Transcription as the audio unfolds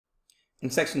In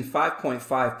section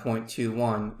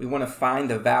 5.5.21, we want to find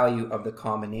the value of the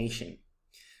combination.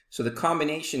 So the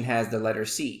combination has the letter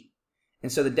C.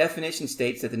 And so the definition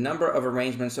states that the number of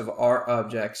arrangements of R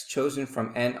objects chosen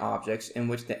from N objects in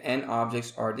which the N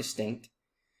objects are distinct.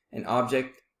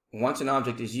 Once an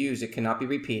object is used, it cannot be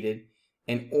repeated,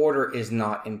 and order is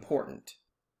not important.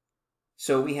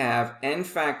 So we have n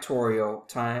factorial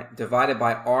divided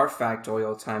by r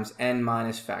factorial times n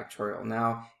minus factorial.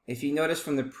 Now, if you notice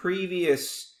from the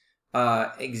previous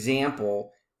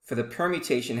example, for the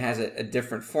permutation has a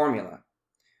different formula.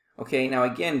 Okay, now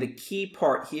again, the key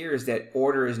part here is that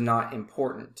order is not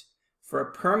important. For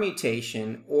a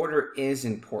permutation, order is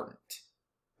important.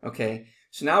 Okay,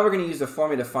 so now we're going to use the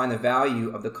formula to find the value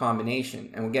of the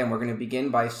combination. And again, we're going to begin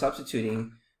by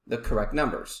substituting the correct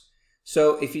numbers.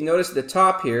 So if you notice at the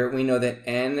top here, we know that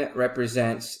n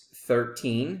represents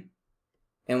 13,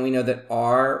 and we know that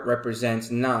r represents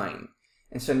 9.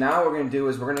 And so now what we're going to do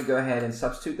is we're going to go ahead and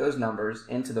substitute those numbers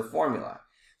into the formula.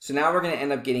 So now we're going to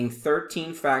end up getting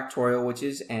 13 factorial, which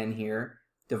is n here,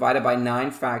 divided by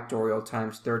 9 factorial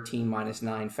times 13 minus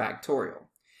 9 factorial.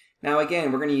 Now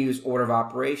again, we're going to use order of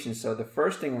operations. So the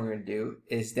first thing we're going to do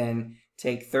is then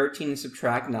take 13 and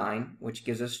subtract 9, which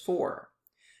gives us 4.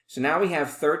 So now we have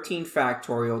 13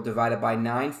 factorial divided by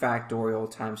 9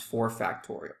 factorial times 4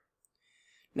 factorial.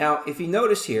 Now, if you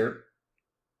notice here,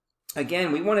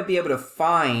 again, we want to be able to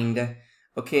find,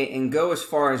 okay, and go as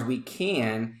far as we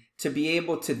can to be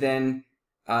able to then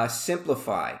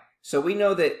simplify. So we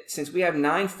know that since we have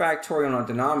 9 factorial in our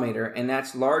denominator, and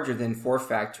that's larger than 4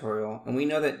 factorial, and we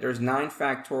know that there's 9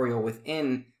 factorial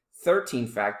within 13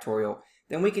 factorial,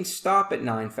 then we can stop at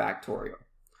 9 factorial.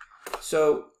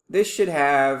 So this should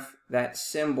have that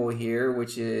symbol here,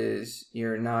 which is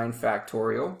your 9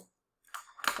 factorial.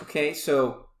 Okay,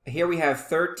 so here we have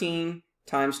 13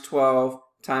 times 12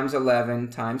 times 11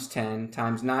 times 10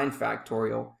 times 9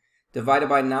 factorial divided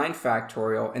by 9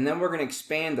 factorial, and then we're going to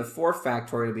expand the 4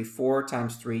 factorial to be 4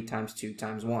 times 3 times 2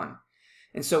 times 1.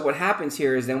 And so what happens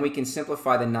here is then we can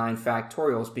simplify the 9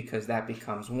 factorials because that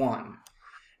becomes 1.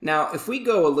 Now, if we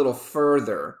go a little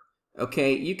further,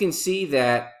 okay, you can see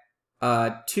that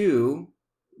 2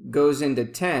 goes into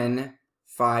 10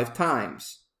 5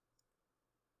 times.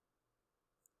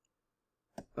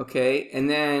 Okay, and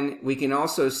then we can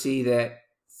also see that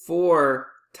 4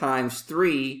 times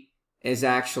 3 is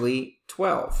actually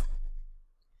 12.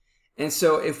 And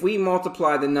so if we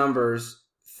multiply the numbers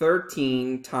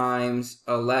 13 times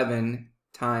 11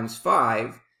 times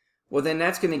 5, well then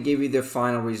that's going to give you the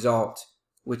final result,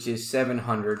 which is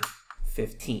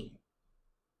 715.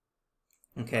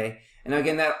 Okay, and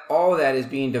again, all of that is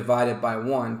being divided by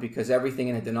 1 because everything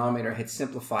in the denominator had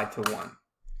simplified to 1.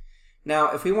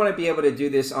 Now, if we want to be able to do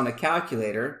this on a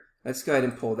calculator, let's go ahead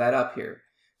and pull that up here.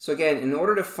 So again, in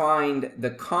order to find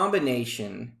the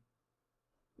combination,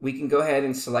 we can go ahead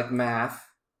and select Math.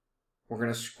 We're going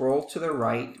to scroll to the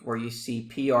right where you see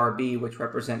PRB, which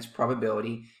represents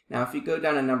probability. Now, if you go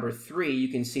down to number 3, you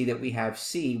can see that we have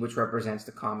C, which represents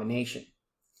the combination.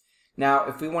 Now,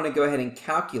 if we want to go ahead and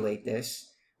calculate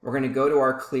this, we're going to go to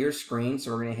our clear screen.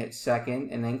 So we're going to hit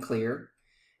second and then clear.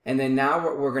 And then now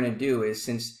what we're going to do is,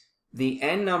 since the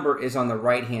n number is on the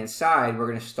right-hand side, we're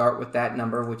going to start with that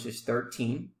number, which is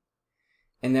 13.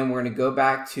 And then we're going to go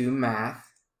back to Math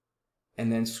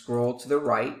and then scroll to the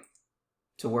right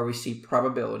to where we see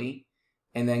probability.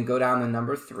 And then go down to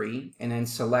number 3 and then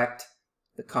select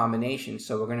the combination.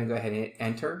 So we're going to go ahead and hit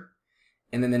Enter.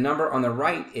 And then the number on the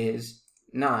right is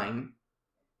 9.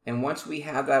 And once we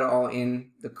have that all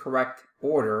in the correct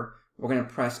order, we're going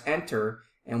to press Enter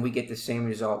and we get the same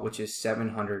result, which is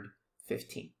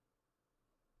 715.